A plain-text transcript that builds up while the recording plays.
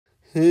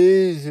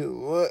here's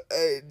what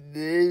I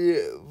did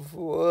it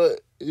for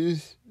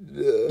Easter.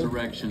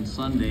 Resurrection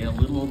Sunday, a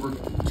little over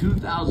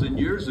 2,000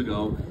 years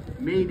ago,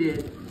 made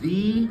it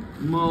the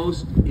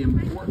most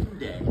important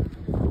day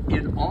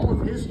in all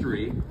of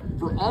history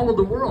for all of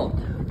the world.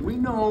 We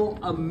know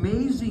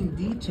amazing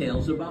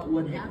details about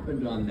what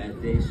happened on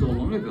that day so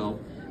long ago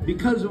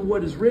because of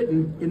what is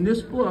written in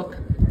this book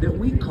that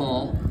we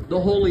call the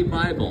Holy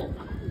Bible.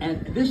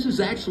 And this is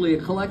actually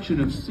a collection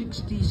of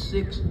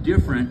 66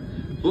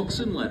 different books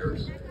and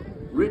letters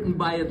written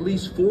by at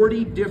least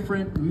 40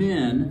 different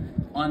men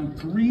on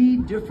 3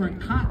 different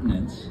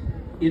continents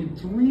in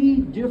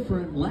 3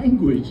 different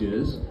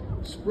languages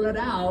spread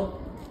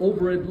out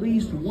over at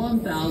least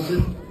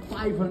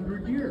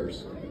 1,500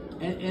 years.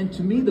 And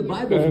to me, the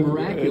Bible is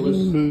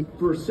miraculous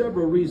for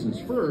several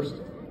reasons. First,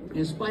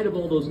 in spite of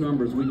all those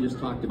numbers we just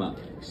talked about,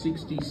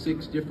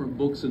 66 different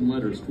books and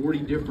letters,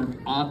 40 different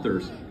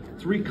authors,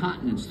 3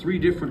 continents, 3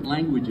 different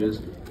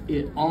languages,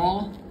 it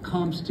all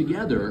comes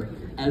together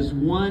as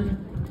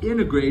one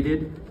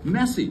integrated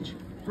message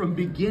from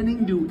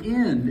beginning to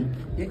end.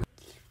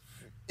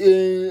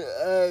 In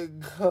a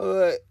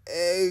color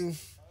egg,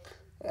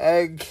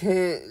 I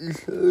can't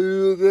show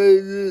you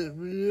guys this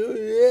video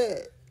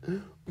yet.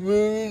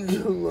 Maybe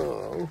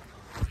tomorrow.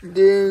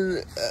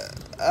 Then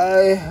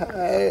I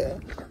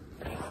had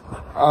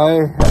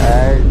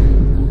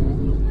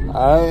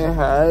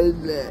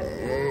the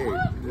egg.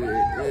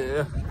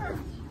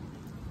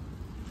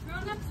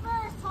 Grown-ups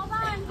first. Hold on.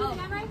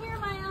 Stand right here,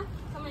 Maya.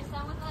 Come on,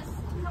 stand with us.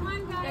 Come on,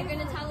 guys. They're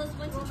gonna tell us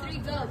 1, 2, 3,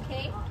 go.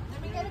 Okay? Let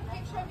me get a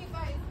picture of you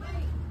guys.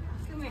 Wait.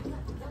 Come here.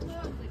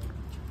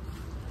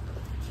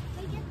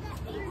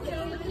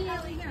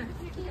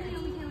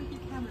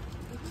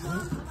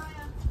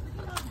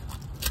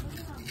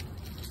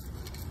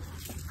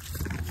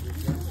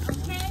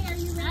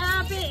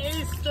 Happy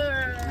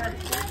Easter!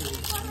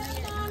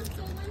 1,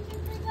 2,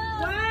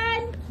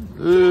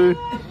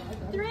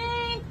 3,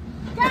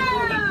 go!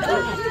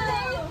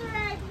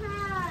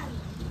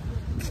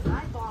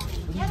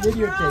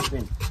 Videotape me.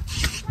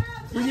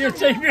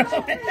 Videotape me.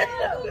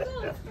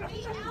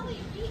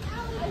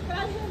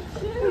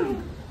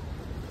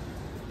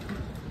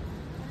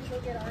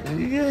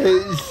 You get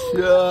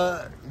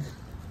shot.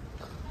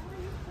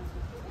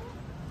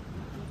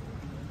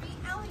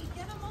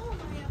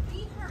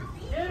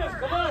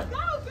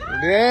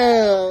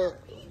 Yeah,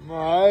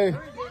 my.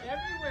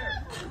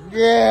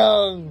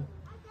 Yeah.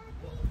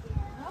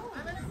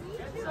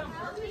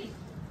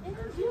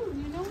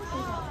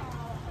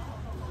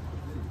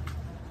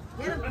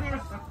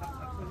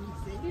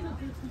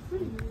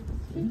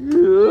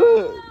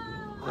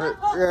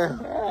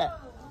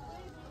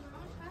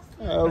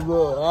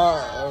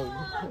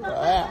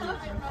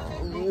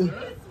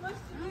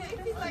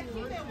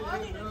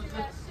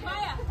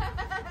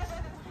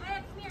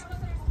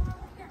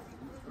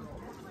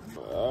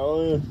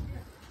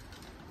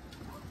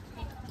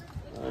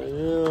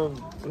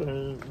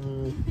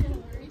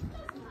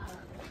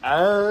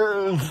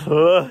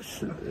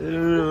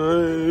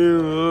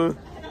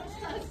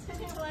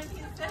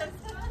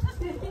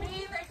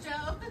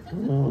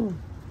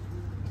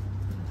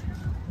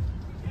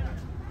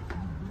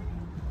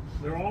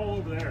 They're all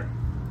over there.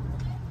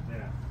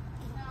 Yeah.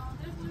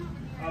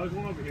 Oh, there's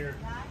one over here.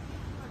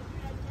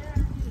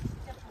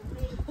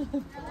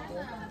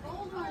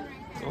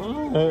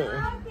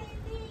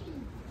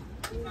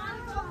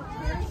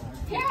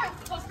 Yeah,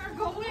 Buster,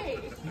 go away.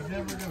 He's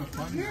never gonna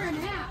find You're an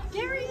ass.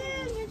 There he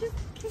is. You just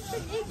kicked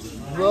an icky.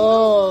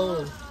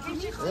 Whoa.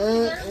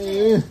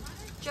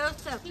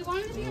 Joseph, he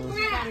wanted to be a You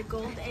got a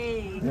gold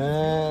egg.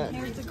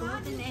 Here's a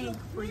golden egg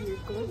for your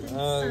golden son.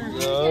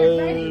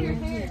 right in your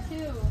hair,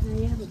 too. Now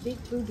you have a big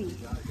boobie.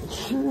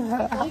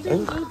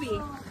 Golden boobie.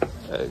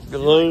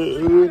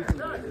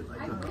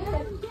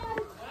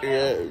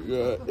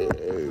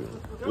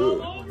 They're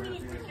all over this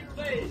freaking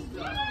place.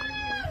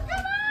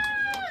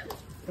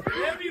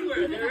 They're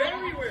everywhere. They're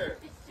everywhere.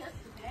 It's just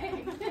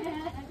an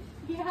egg.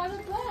 You have a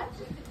clutch.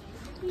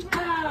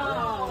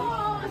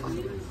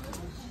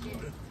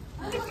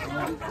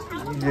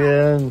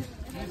 Yeah.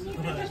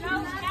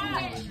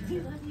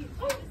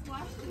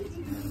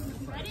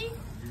 Ready?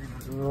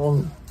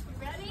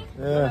 Ready?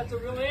 Yeah. That's a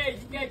real egg.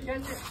 You can't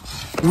catch it.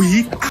 I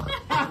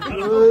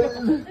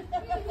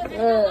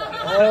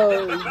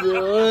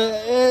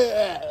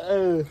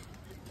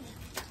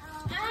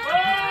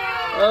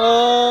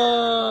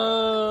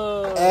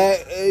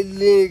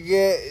didn't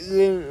get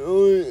them